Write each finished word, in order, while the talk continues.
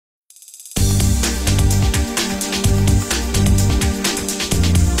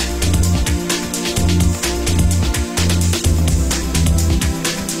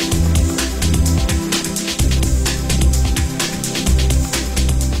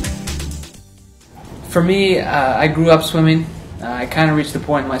For me, I grew up swimming. I kind of reached the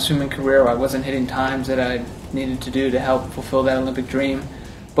point in my swimming career where I wasn't hitting times that I needed to do to help fulfill that Olympic dream.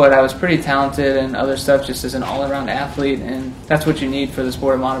 But I was pretty talented in other stuff just as an all-around athlete, and that's what you need for the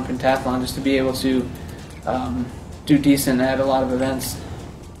sport of modern pentathlon, just to be able to do decent at a lot of events.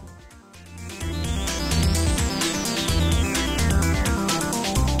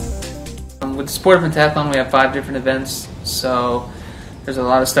 With the sport of pentathlon, we have 5 different events, so there's a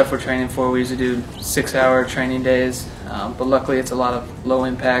lot of stuff we're training for. We usually do 6-hour training days, but luckily it's a lot of low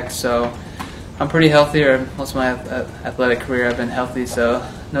impact, so I'm pretty healthy, or most of my athletic career I've been healthy, so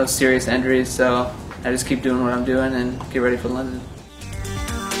no serious injuries, so I just keep doing what I'm doing and get ready for London.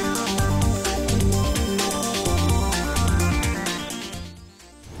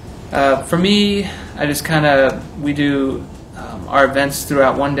 For me, I just we do our events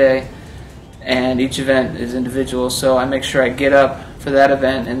throughout one day, and each event is individual, so I make sure I get up for that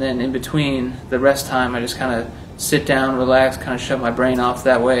event, and then in between the rest time I just kind of sit down, relax, kind of shut my brain off.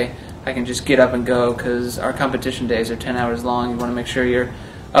 That way I can just get up and go, because our competition days are 10 hours long. You want to make sure you're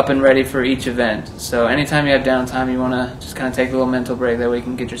up and ready for each event. So anytime you have downtime, you want to just kind of take a little mental break. That way you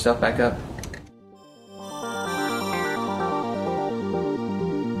can get yourself back up.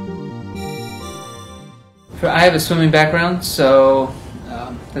 I have a swimming background, so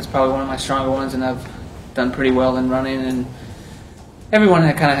that's probably one of my stronger ones, and I've done pretty well in running. And everyone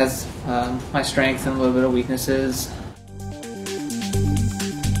kind of has my strengths and a little bit of weaknesses.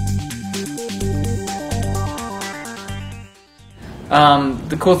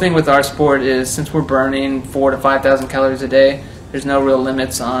 The cool thing with our sport is, since we're burning 4,000 to 5,000 calories a day, there's no real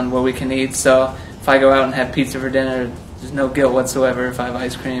limits on what we can eat. So if I go out and have pizza for dinner, there's no guilt whatsoever. If I have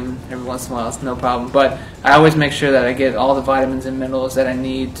ice cream every once in a while, it's no problem. But I always make sure that I get all the vitamins and minerals that I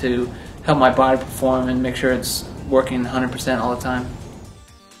need to help my body perform and make sure it's working 100% all the time.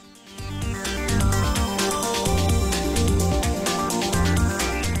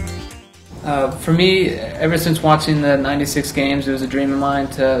 For me, ever since watching the '96 games, it was a dream of mine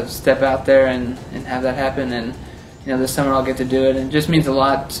to step out there and have that happen. And this summer I'll get to do it. And it just means a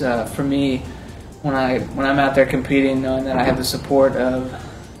lot for me when I'm out there competing, knowing that I have the support of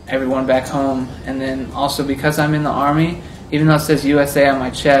everyone back home. And then also, because I'm in the Army, even though it says USA on my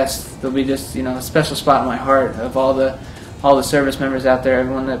chest, there'll be just a special spot in my heart of all the service members out there.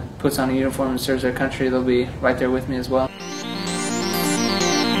 Everyone that puts on a uniform and serves their country, they'll be right there with me as well.